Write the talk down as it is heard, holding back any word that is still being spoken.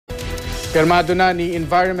Pirmado na ni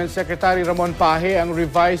Environment Secretary Ramon Paje ang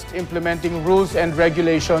revised implementing rules and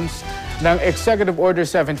regulations ng Executive Order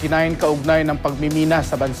 79 kaugnay ng pagmimina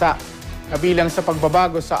sa bansa. Kabilang sa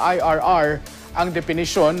pagbabago sa IRR ang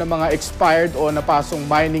definisyon ng mga expired o napasong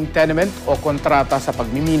mining tenement o kontrata sa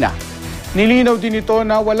pagmimina. Nilinaw din ito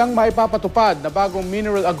na walang maipapatupad na bagong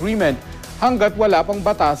mineral agreement hanggat wala pang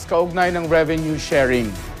batas kaugnay ng revenue sharing.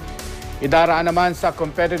 Idaraan naman sa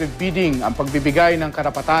competitive bidding ang pagbibigay ng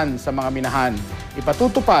karapatan sa mga minahan.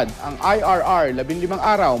 Ipatutupad ang IRR 15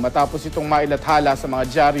 araw matapos itong mailathala sa mga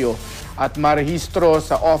dyaryo at marehistro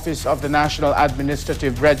sa Office of the National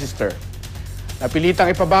Administrative Register.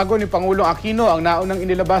 Napilitang ipabago ni Pangulong Aquino ang naunang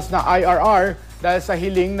inilabas na IRR dahil sa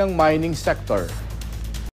hiling ng mining sector.